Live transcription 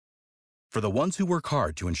For the ones who work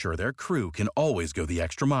hard to ensure their crew can always go the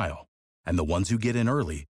extra mile, and the ones who get in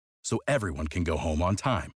early so everyone can go home on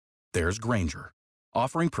time, there's Grainger,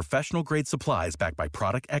 offering professional-grade supplies backed by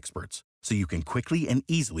product experts so you can quickly and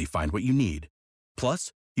easily find what you need.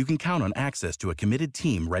 Plus, you can count on access to a committed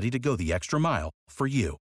team ready to go the extra mile for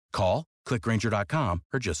you. Call, click Grainger.com,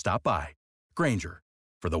 or just stop by. Grainger,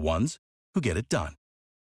 for the ones who get it done.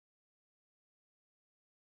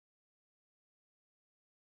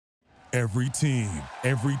 Every team,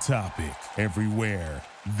 every topic, everywhere.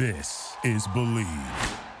 This is Believe.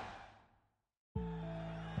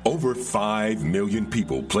 Over 5 million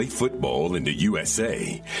people play football in the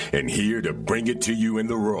USA, and here to bring it to you in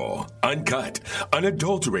the raw, uncut,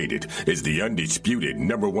 unadulterated is the undisputed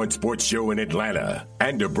 #1 sports show in Atlanta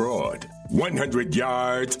and abroad. 100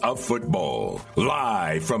 yards of football,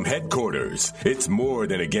 live from headquarters. It's more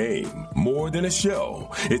than a game, more than a show.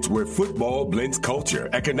 It's where football blends culture,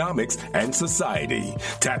 economics, and society.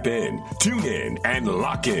 Tap in, tune in, and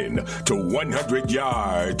lock in to 100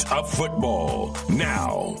 yards of football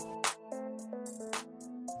now.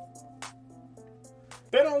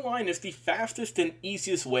 BetOnline is the fastest and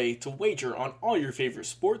easiest way to wager on all your favorite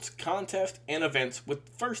sports, contests, and events with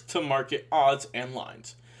first-to-market odds and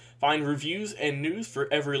lines. Find reviews and news for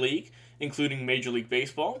every league, including Major League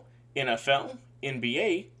Baseball, NFL,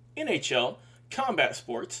 NBA, NHL, combat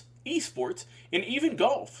sports, esports, and even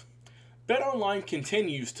golf. BetOnline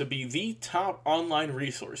continues to be the top online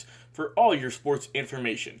resource for all your sports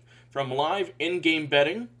information, from live in-game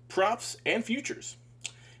betting, props, and futures.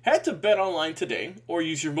 Head to BetOnline today or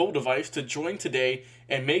use your mobile device to join today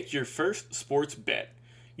and make your first sports bet.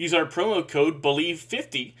 Use our promo code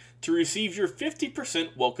BELIEVE50 to receive your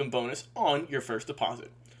 50% welcome bonus on your first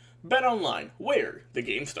deposit. BetOnline, where the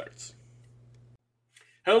game starts.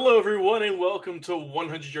 Hello everyone and welcome to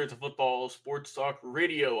 100 Yards of Football Sports Talk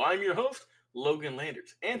Radio. I'm your host, Logan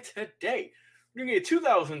Landers, and today we're doing a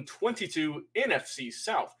 2022 NFC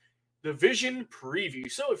South Division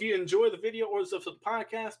Preview. So if you enjoy the video or the stuff of the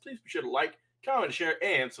podcast, please be sure to like, comment, share,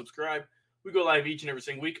 and subscribe. We go live each and every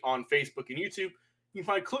single week on Facebook and YouTube. You can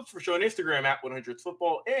find clips for show on Instagram at 100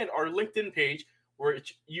 Football and our LinkedIn page,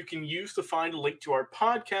 which you can use to find a link to our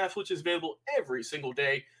podcast, which is available every single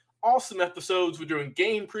day. Awesome episodes. We're doing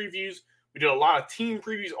game previews. We did a lot of team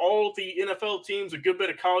previews, all the NFL teams, a good bit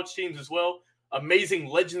of college teams as well. Amazing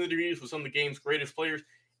legend interviews with some of the game's greatest players,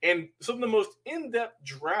 and some of the most in-depth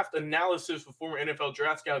draft analysis with former NFL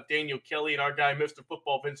draft scout Daniel Kelly and our guy, Mr.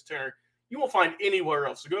 Football Vince Turner. You won't find anywhere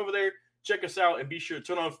else. So go over there, check us out, and be sure to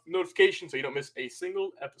turn on notifications so you don't miss a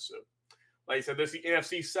single episode. Like I said, this is the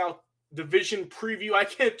NFC South Division Preview. I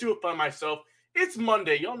can't do it by myself. It's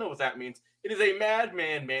Monday. Y'all know what that means. It is a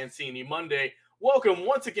Madman Mancini Monday. Welcome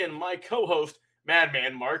once again, my co-host,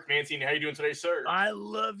 Madman Mark Mancini. How you doing today, sir? I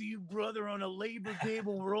love you, brother. On a Labor Day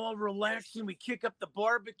when we're all relaxing, we kick up the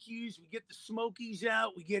barbecues, we get the smokies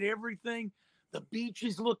out, we get everything. The beach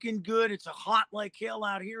is looking good. It's a hot like hell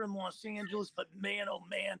out here in Los Angeles, but man, oh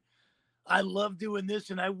man, I love doing this,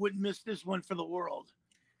 and I wouldn't miss this one for the world.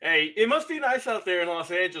 Hey, it must be nice out there in Los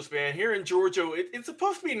Angeles, man. Here in Georgia, it's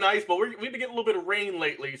supposed to be nice, but we've been getting a little bit of rain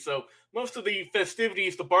lately, so most of the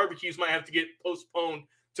festivities, the barbecues might have to get postponed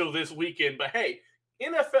till this weekend. But hey,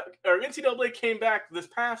 NCAA came back this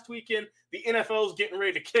past weekend. The NFL is getting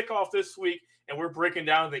ready to kick off this week, and we're breaking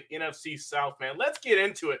down the NFC South, man. Let's get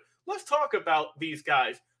into it. Let's talk about these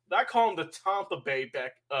guys. I call them the Tampa Bay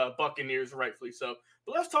Buccaneers, rightfully so.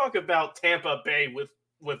 But let's talk about Tampa Bay with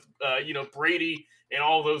Brady and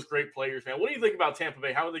all those great players, man. What do you think about Tampa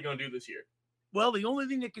Bay? How are they going to do this year? Well, the only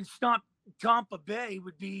thing that can stop Tampa Bay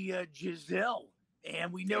would be Giselle.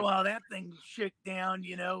 And we know how that thing shook down,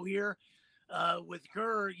 here with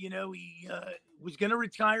her. He was going to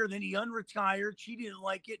retire, then he unretired. She didn't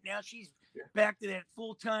like it. Now she's back to that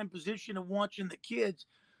full-time position of watching the kids.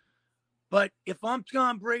 But if I'm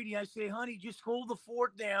Tom Brady, I say, honey, just hold the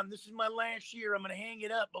fort down. This is my last year. I'm going to hang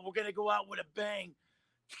it up, but we're going to go out with a bang.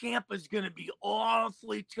 Tampa's going to be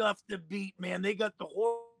awfully tough to beat, man. They got the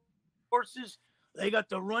horses. They got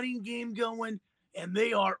the running game going, and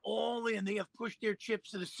they are all in. They have pushed their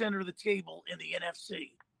chips to the center of the table in the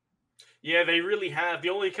NFC. Yeah, they really have. The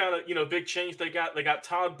only kind of, big change they got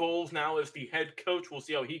Todd Bowles now as the head coach. We'll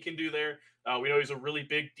see how he can do there. We know he's a really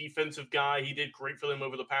big defensive guy. He did great for them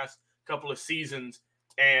over the past couple of seasons.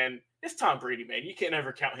 And it's Tom Brady, man. You can't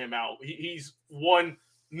ever count him out. He's won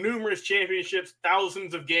numerous championships,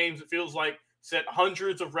 thousands of games, it feels like, set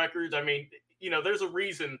hundreds of records. I mean, there's a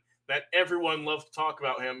reason that everyone loves to talk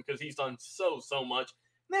about him because he's done so much.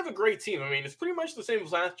 And they have a great team. I mean, it's pretty much the same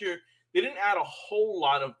as last year. They didn't add a whole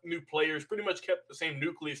lot of new players, pretty much kept the same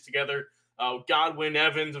nucleus together. Godwin,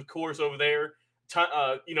 Evans, of course, over there.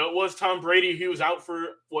 It was Tom Brady. He was out for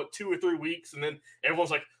 2 or 3 weeks, and then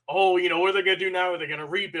everyone's like, "Oh, what are they going to do now? Are they going to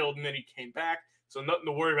rebuild?" And then he came back, so nothing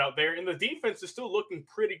to worry about there. And the defense is still looking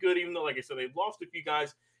pretty good, even though, like I said, they've lost a few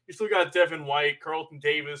guys. You still got Devin White, Carlton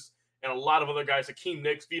Davis, and a lot of other guys, Akeem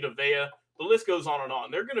Nicks, Vita Vea. The list goes on and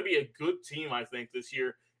on. They're going to be a good team, I think, this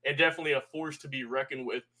year, and definitely a force to be reckoned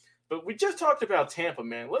with. But we just talked about Tampa,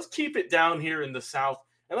 man. Let's keep it down here in the South,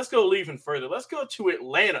 and let's go even further. Let's go to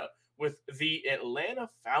Atlanta with the Atlanta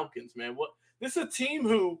Falcons, man. This is a team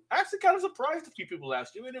who actually kind of surprised a few people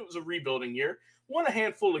last year. It was a rebuilding year, won a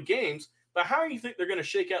handful of games, but how do you think they're going to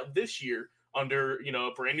shake out this year under,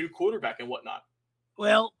 a brand new quarterback and whatnot?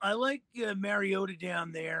 Well, I like Mariota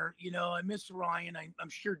down there. I miss Ryan. I'm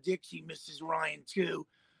sure Dixie misses Ryan too.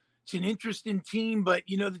 It's an interesting team, but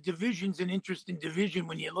the division's an interesting division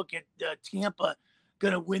when you look at Tampa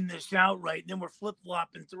going to win this outright. And then we're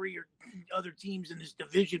flip-flopping 3 or other teams in this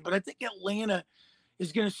division. But I think Atlanta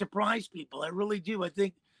is going to surprise people. I really do. I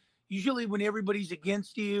think usually when everybody's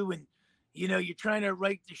against you and, you're trying to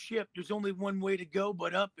right the ship, there's only one way to go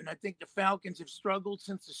but up. And I think the Falcons have struggled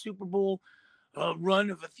since the Super Bowl run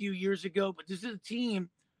of a few years ago. But this is a team,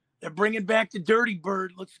 they're bringing back the Dirty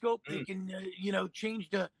Bird. Let's go. They can, change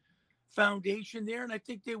the foundation there. And I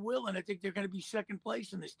think they will. And I think they're going to be second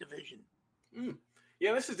place in this division.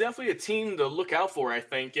 Yeah, this is definitely a team to look out for, I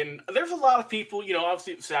think. And there's a lot of people,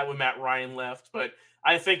 obviously it's sad when Matt Ryan left, but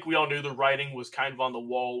I think we all knew the writing was kind of on the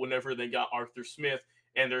wall whenever they got Arthur Smith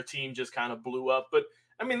and their team just kind of blew up. But,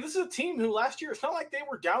 this is a team who last year, it's not like they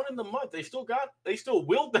were down in the mud. They still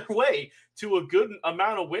willed their way to a good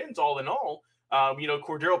amount of wins all in all.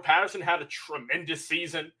 Cordero Patterson had a tremendous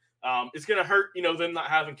season. It's going to hurt, them not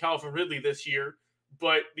having Calvin Ridley this year.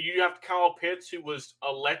 But you have Kyle Pitts, who was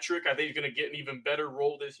electric. I think he's going to get an even better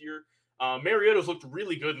role this year. Mariota's looked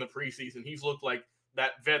really good in the preseason. He's looked like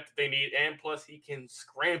that vet that they need. And plus, he can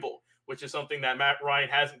scramble, which is something that Matt Ryan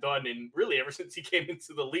hasn't done in really ever since he came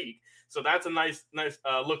into the league. So that's a nice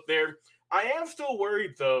look there. I am still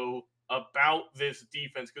worried, though, about this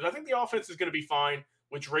defense because I think the offense is going to be fine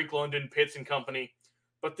with Drake London, Pitts, and company.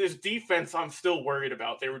 But this defense, I'm still worried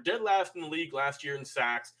about. They were dead last in the league last year in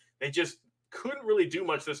sacks. They just couldn't really do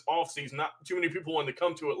much this offseason. Not too many people wanted to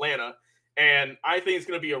come to Atlanta. And I think it's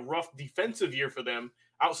going to be a rough defensive year for them,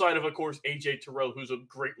 outside of course, A.J. Terrell, who's a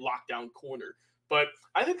great lockdown corner. But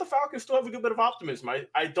I think the Falcons still have a good bit of optimism.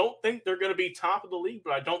 I don't think they're going to be top of the league,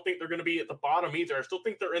 but I don't think they're going to be at the bottom either. I still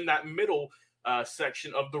think they're in that middle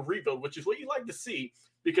section of the rebuild, which is what you like to see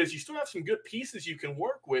because you still have some good pieces you can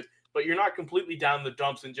work with, but you're not completely down the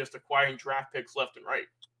dumps and just acquiring draft picks left and right.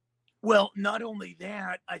 Well, not only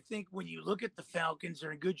that, I think when you look at the Falcons,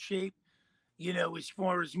 they're in good shape, as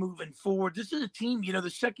far as moving forward. This is a team, the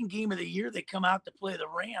second game of the year, they come out to play the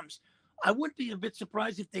Rams. I wouldn't be a bit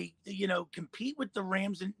surprised if they, compete with the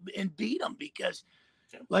Rams and beat them because,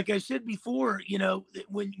 like I said before,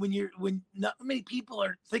 when not many people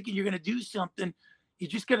are thinking you're going to do something, you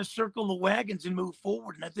just got to circle the wagons and move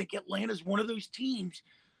forward. And I think Atlanta's one of those teams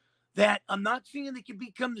that I'm not saying they can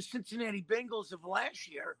become the Cincinnati Bengals of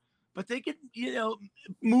last year, but they could,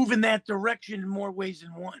 move in that direction in more ways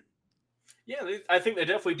than one. Yeah, I think they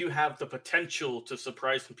definitely do have the potential to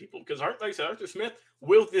surprise some people because, like I said, Arthur Smith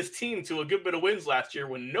willed this team to a good bit of wins last year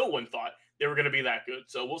when no one thought they were going to be that good.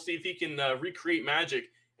 So we'll see if he can recreate magic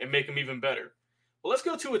and make them even better. Well, let's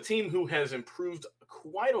go to a team who has improved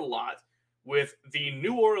quite a lot with the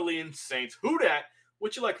New Orleans Saints. Who dat?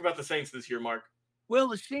 What you like about the Saints this year, Mark? Well,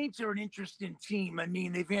 the Saints are an interesting team.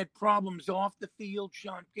 They've had problems off the field.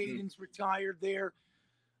 Sean Payton's retired there.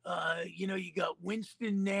 You got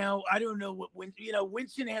Winston now. I don't know what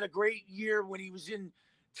Winston had a great year when he was in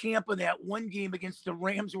Tampa, that one game against the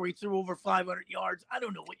Rams where he threw over 500 yards. I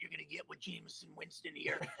don't know what you're going to get with Jameis Winston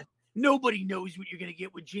here. Nobody knows what you're going to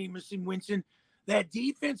get with Jameis Winston. That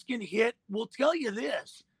defense can hit. We'll tell you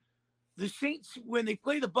this. The Saints, when they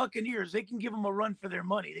play the Buccaneers, they can give them a run for their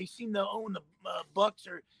money. They seem to own the Bucs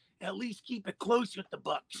or at least keep it close with the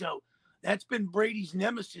Bucs. So that's been Brady's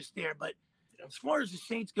nemesis there. But as far as the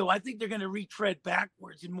Saints go, I think they're going to retread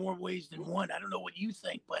backwards in more ways than one. I don't know what you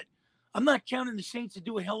think, but I'm not counting the Saints to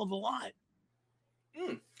do a hell of a lot.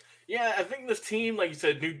 Yeah, I think this team, like you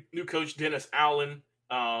said, new coach Dennis Allen.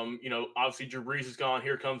 Obviously Drew Brees is gone.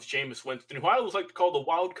 Here comes Jameis Winston, who I always like to call the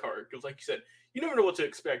wild card because, like you said, you never know what to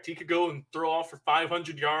expect. He could go and throw off for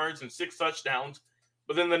 500 yards and 6 touchdowns,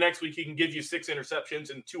 but then the next week he can give you 6 interceptions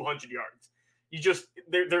and 200 yards.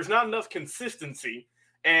 There's not enough consistency.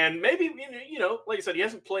 And maybe, like I said, he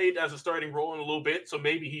hasn't played as a starting role in a little bit, so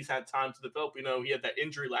maybe he's had time to develop. He had that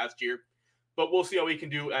injury last year, but we'll see how he can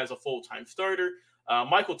do as a full-time starter.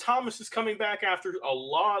 Michael Thomas is coming back after a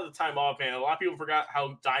lot of the time off, man. A lot of people forgot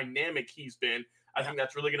how dynamic he's been. I think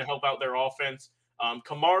that's really going to help out their offense.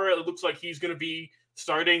 Kamara, it looks like he's going to be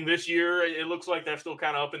starting this year. It looks like they're still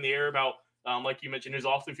kind of up in the air about, like you mentioned, his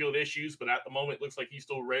off-the-field issues, but at the moment, it looks like he's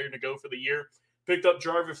still ready to go for the year. Picked up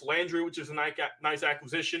Jarvis Landry, which is a nice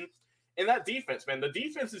acquisition. And that defense, man, the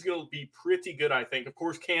defense is going to be pretty good, I think. Of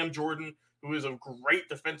course, Cam Jordan, who is a great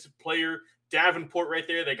defensive player. Davenport right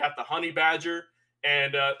there. They got the Honey Badger.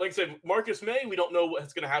 And like I said, Marcus May, we don't know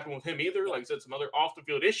what's going to happen with him either. Like I said, some other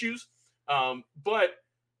off-the-field issues. But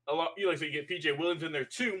a lot, you get PJ Williams in there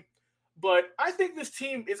too. But I think this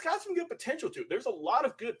team, it's got some good potential to it. There's a lot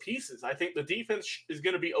of good pieces. I think the defense is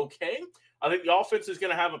going to be okay. I think the offense is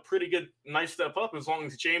going to have a pretty good, nice step up as long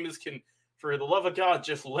as Jameis can, for the love of God,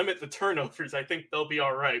 just limit the turnovers. I think they'll be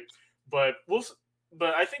all right. But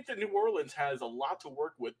I think that New Orleans has a lot to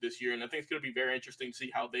work with this year, and I think it's going to be very interesting to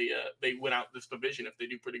see how they win out this division if they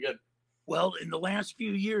do pretty good. Well, in the last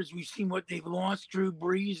few years, we've seen what they've lost: Drew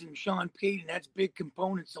Brees and Sean Payton. That's big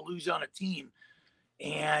components to lose on a team.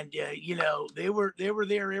 And they were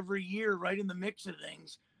there every year, right in the mix of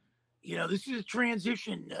things. This is a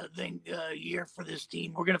transition year for this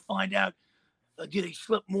team. We're going to find out. Do they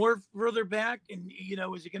slip more further back? And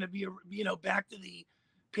is it going to be back to the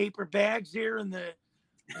paper bags there in the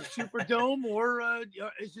Superdome, or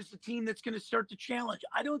is this a team that's going to start to challenge?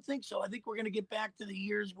 I don't think so. I think we're going to get back to the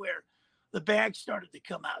years where the bags started to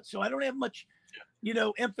come out. So I don't have much,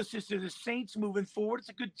 emphasis to the Saints moving forward. It's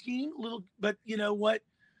a good team, but you know what?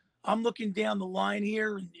 I'm looking down the line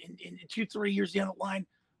here, in 2-3 years down the line,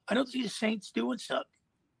 I don't see the Saints doing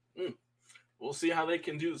something. We'll see how they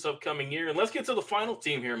can do this upcoming year. And let's get to the final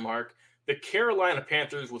team here, Mark. The Carolina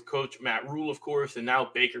Panthers with Coach Matt Rule, of course, and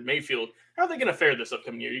now Baker Mayfield. How are they going to fare this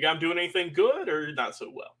upcoming year? You got them doing anything good or not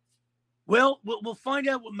so well? Well, we'll find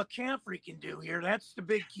out what McCaffrey can do here. That's the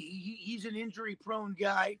big key. He's an injury-prone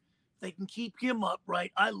guy. They can keep him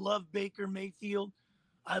upright. I love Baker Mayfield.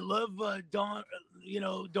 I love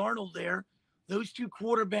Darnold there. Those two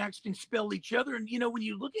quarterbacks can spell each other. And, when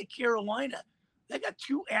you look at Carolina, they got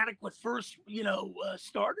two adequate first,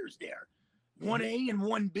 starters there, 1A and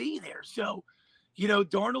 1B there. So,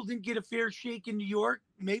 Darnold didn't get a fair shake in New York.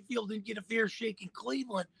 Mayfield didn't get a fair shake in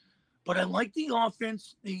Cleveland. But I like the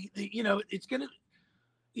offense. It's going to,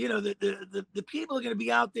 the people are going to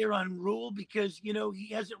be out there on Rule because, he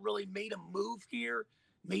hasn't really made a move here.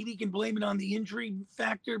 Maybe he can blame it on the injury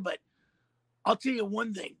factor. But I'll tell you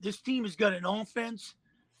one thing. This team has got an offense.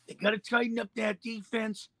 They got to tighten up that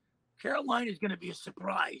defense. Carolina is going to be a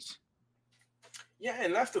surprise. Yeah,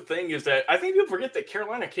 and that's the thing is that I think people forget that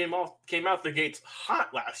Carolina came out the gates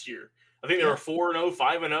hot last year. I think they were 4-0,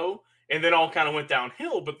 5-0, and then all kind of went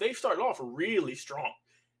downhill, but they started off really strong.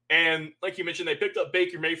 And like you mentioned, they picked up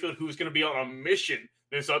Baker Mayfield, who's going to be on a mission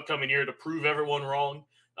this upcoming year to prove everyone wrong.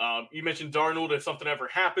 You mentioned Darnold, if something ever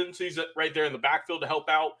happens, he's right there in the backfield to help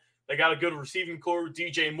out. They got a good receiving core,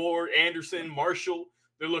 DJ Moore, Anderson, Marshall.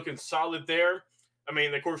 They're looking solid there. I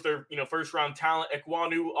mean, of course, they're, first-round talent.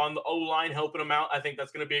 Ekwonu on the O-line helping them out. I think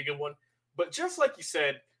that's going to be a good one. But just like you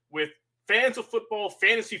said, with fans of football,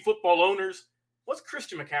 fantasy football owners, what's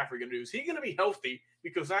Christian McCaffrey going to do? Is he going to be healthy?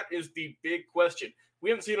 Because that is the big question.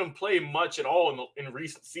 We haven't seen him play much at all in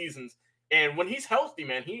recent seasons. And when he's healthy,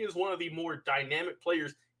 man, he is one of the more dynamic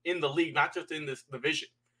players in the league, not just in this division.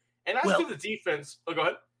 And as to the defense – go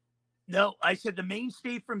ahead. No, I said the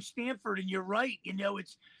mainstay from Stanford, and you're right.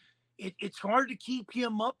 It's hard to keep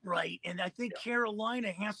him upright, and I think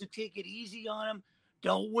Carolina has to take it easy on him.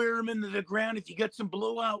 Don't wear him into the ground. If you got some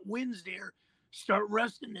blowout wins there, start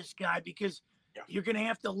resting this guy because you're going to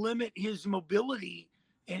have to limit his mobility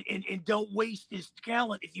and don't waste his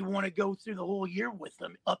talent if you want to go through the whole year with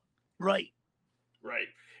him upright. Right.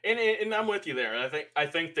 And I'm with you there. I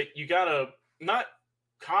think that you got to not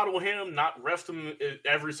coddle him, not rest him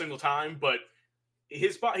every single time, but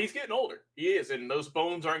he's getting older. He is, and those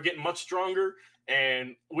bones aren't getting much stronger.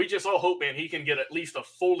 And we just all hope, man, he can get at least a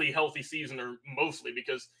fully healthy season, or mostly,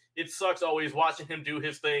 because it sucks always watching him do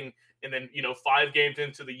his thing, and then 5 games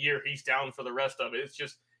into the year he's down for the rest of it.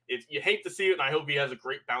 You hate to see it, and I hope he has a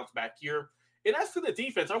great bounce back year. And as for the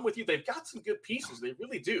defense, I'm with you. They've got some good pieces. They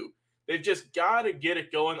really do. They've just got to get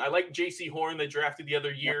it going. I like J.C. Horn they drafted the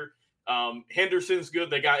other year. Henderson's good.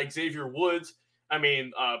 They got Xavier Woods. I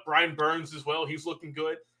mean, Brian Burns as well. He's looking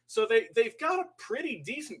good. So they've got a pretty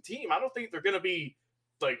decent team. I don't think they're going to be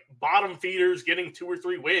like bottom feeders getting 2 or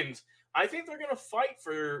 3 wins. I think they're going to fight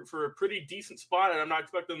for a pretty decent spot, and I'm not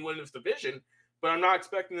expecting them to win this division, but I'm not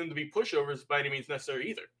expecting them to be pushovers by any means necessary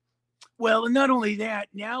either. Well, and not only that,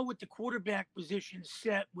 now with the quarterback position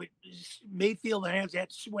set with Mayfield that has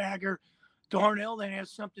that swagger, Darnell that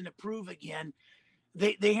has something to prove again.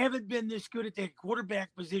 They haven't been this good at that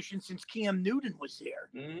quarterback position since Cam Newton was there.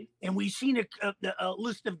 Mm-hmm. And we've seen a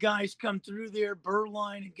list of guys come through there,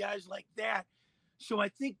 Burline and guys like that. So I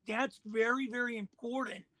think that's very, very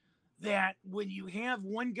important, that when you have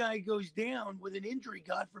one guy goes down with an injury,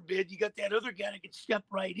 God forbid, you got that other guy that can step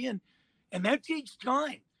right in. And that takes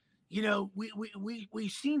time. You know,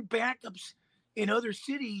 we've seen backups in other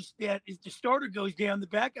cities that if the starter goes down, the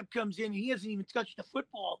backup comes in, and he hasn't even touched the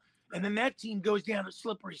football. And then that team goes down a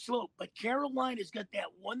slippery slope. But Carolina's got that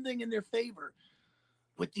one thing in their favor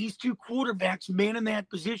with these two quarterbacks manning that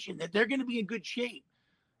position, that they're going to be in good shape.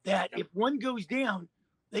 That if one goes down,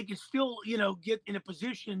 they can still, you know, get in a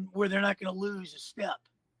position where they're not going to lose a step.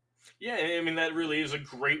 Yeah, I mean, that really is a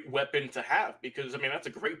great weapon to have because, I mean, that's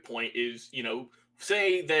a great point is, you know,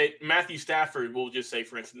 say that Matthew Stafford, we'll just say,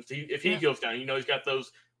 for instance, if he goes down, you know, he's got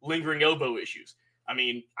those lingering elbow issues. I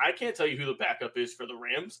mean, I can't tell you who the backup is for the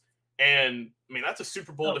Rams. And, I mean, that's a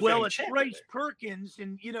Super Bowl defending it's champion. Bryce Perkins.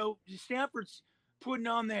 And, you know, Stafford's putting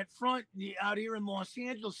on that front out here in Los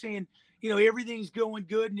Angeles saying, you know, everything's going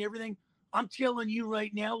good and everything. I'm telling you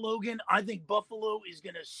right now, Logan, I think Buffalo is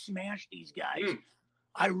going to smash these guys.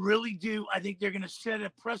 I really do. I think they're going to set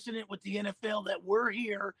a precedent with the NFL that we're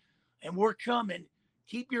here and we're coming.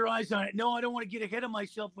 Keep your eyes on it. No, I don't want to get ahead of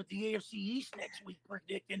myself with the AFC East next week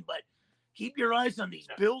predicting, but keep your eyes on these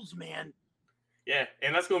Bills, man. Yeah,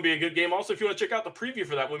 and that's going to be a good game. Also, if you want to check out the preview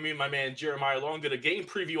for that with me and my man Jeremiah Long did a game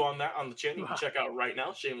preview on that on the channel. You can check out right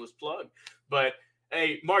now. Shameless plug. But,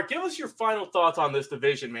 hey, Mark, give us your final thoughts on this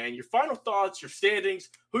division, man. Your final thoughts, your standings.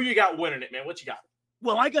 Who you got winning it, man? What you got?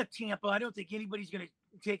 Well, I got Tampa. I don't think anybody's going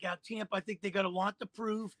to take out Tampa. I think they got a lot to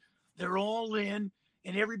prove. They're all in,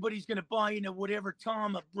 and everybody's going to buy into whatever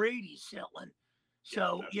Tom Brady's selling.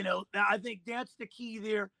 So, you know, I think that's the key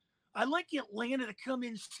there. I like Atlanta to come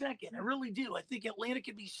in second. I really do. I think Atlanta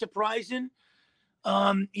could be surprising,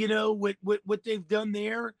 you know, with what they've done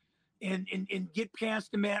there and get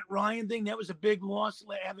past the Matt Ryan thing. That was a big loss,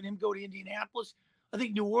 having him go to Indianapolis. I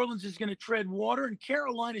think New Orleans is going to tread water, and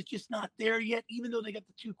Carolina's just not there yet, even though they got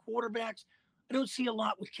the two quarterbacks. I don't see a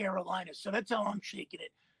lot with Carolina, so that's how I'm shaking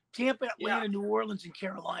it. Tampa, Atlanta, New Orleans, and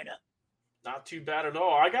Carolina. Not too bad at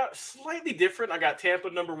all. I got slightly different. I got Tampa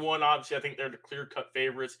number 1. Obviously, I think they're the clear-cut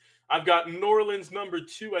favorites. I've got New Orleans number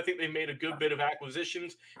 2. I think they made a good bit of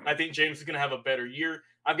acquisitions. I think James is going to have a better year.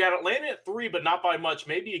 I've got Atlanta at 3, but not by much.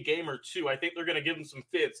 Maybe a game or two. I think they're going to give them some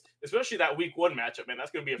fits, especially that Week 1 matchup, man.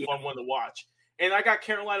 That's going to be a fun one to watch. And I got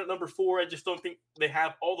Carolina at number 4. I just don't think they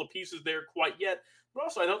have all the pieces there quite yet. But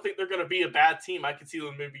also, I don't think they're going to be a bad team. I could see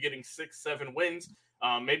them maybe getting 6-7 wins.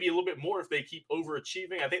 Maybe a little bit more if they keep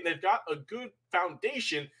overachieving. I think they've got a good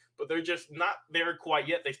foundation, but they're just not there quite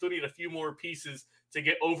yet. They still need a few more pieces to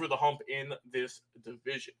get over the hump in this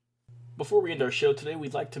division. Before we end our show today,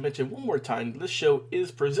 we'd like to mention one more time, this show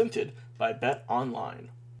is presented by Bet Online.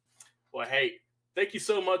 Well, hey, thank you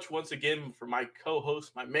so much once again for my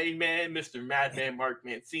co-host, my main man, Mr. Madman Mark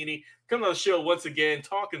Mancini, coming on the show once again,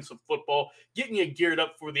 talking some football, getting you geared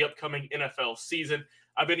up for the upcoming NFL season.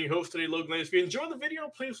 I've been your host today, Logan Landers. If you enjoyed the video,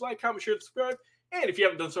 please like, comment, share, and subscribe. And if you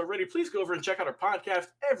haven't done so already, please go over and check out our podcast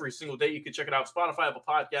every single day. You can check it out Spotify, Apple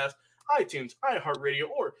Podcasts, iTunes, iHeartRadio,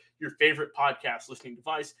 or your favorite podcast listening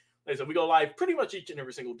device. Like I said, we go live pretty much each and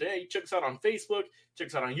every single day. Check us out on Facebook. Check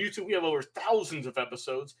us out on YouTube. We have over thousands of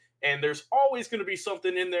episodes, and there's always going to be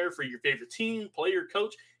something in there for your favorite team, player,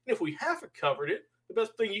 coach. And if we haven't covered it, the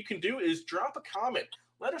best thing you can do is drop a comment.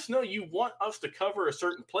 Let us know you want us to cover a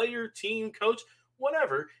certain player, team, coach,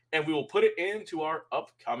 whatever, and we will put it into our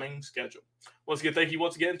upcoming schedule. Once again, thank you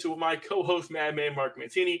once again to my co-host, Madman Mark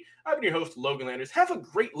Mancini. I've been your host, Logan Landers. Have a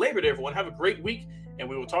great Labor Day, everyone. Have a great week, and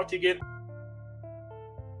we will talk to you again.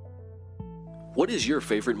 What is your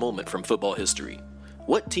favorite moment from football history?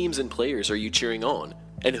 What teams and players are you cheering on?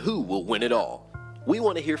 And who will win it all? We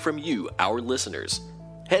want to hear from you, our listeners.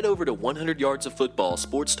 Head over to 100 Yards of Football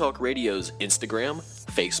Sports Talk Radio's Instagram,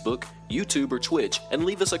 Facebook, YouTube, or Twitch and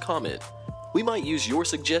leave us a comment. We might use your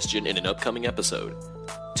suggestion in an upcoming episode.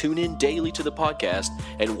 Tune in daily to the podcast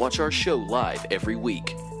and watch our show live every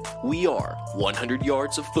week. We are 100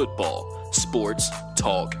 Yards of Football Sports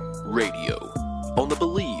Talk Radio on the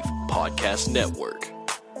Believe Podcast Network.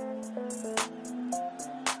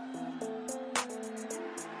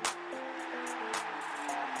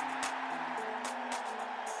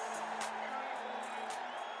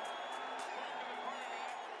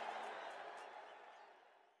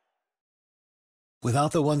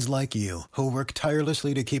 Without the ones like you, who work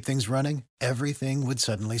tirelessly to keep things running, everything would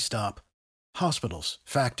suddenly stop. Hospitals,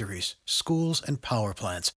 factories, schools, and power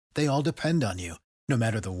plants, they all depend on you. No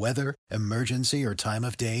matter the weather, emergency, or time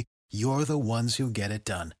of day, you're the ones who get it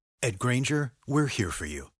done. At Grainger, we're here for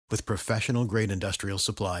you with professional-grade industrial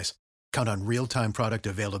supplies. Count on real-time product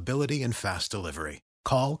availability and fast delivery.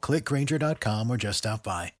 Call, clickgrainger.com, or just stop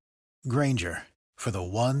by. Grainger, for the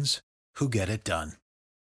ones who get it done.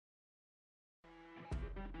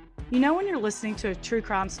 You know when you're listening to a true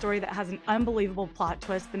crime story that has an unbelievable plot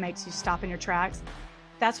twist that makes you stop in your tracks?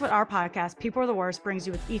 That's what our podcast, People Are the Worst, brings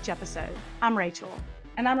you with each episode. I'm Rachel.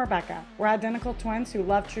 And I'm Rebecca. We're identical twins who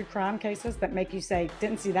love true crime cases that make you say,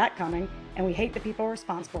 didn't see that coming, and we hate the people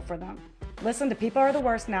responsible for them. Listen to People Are the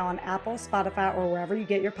Worst now on Apple, Spotify, or wherever you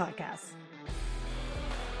get your podcasts.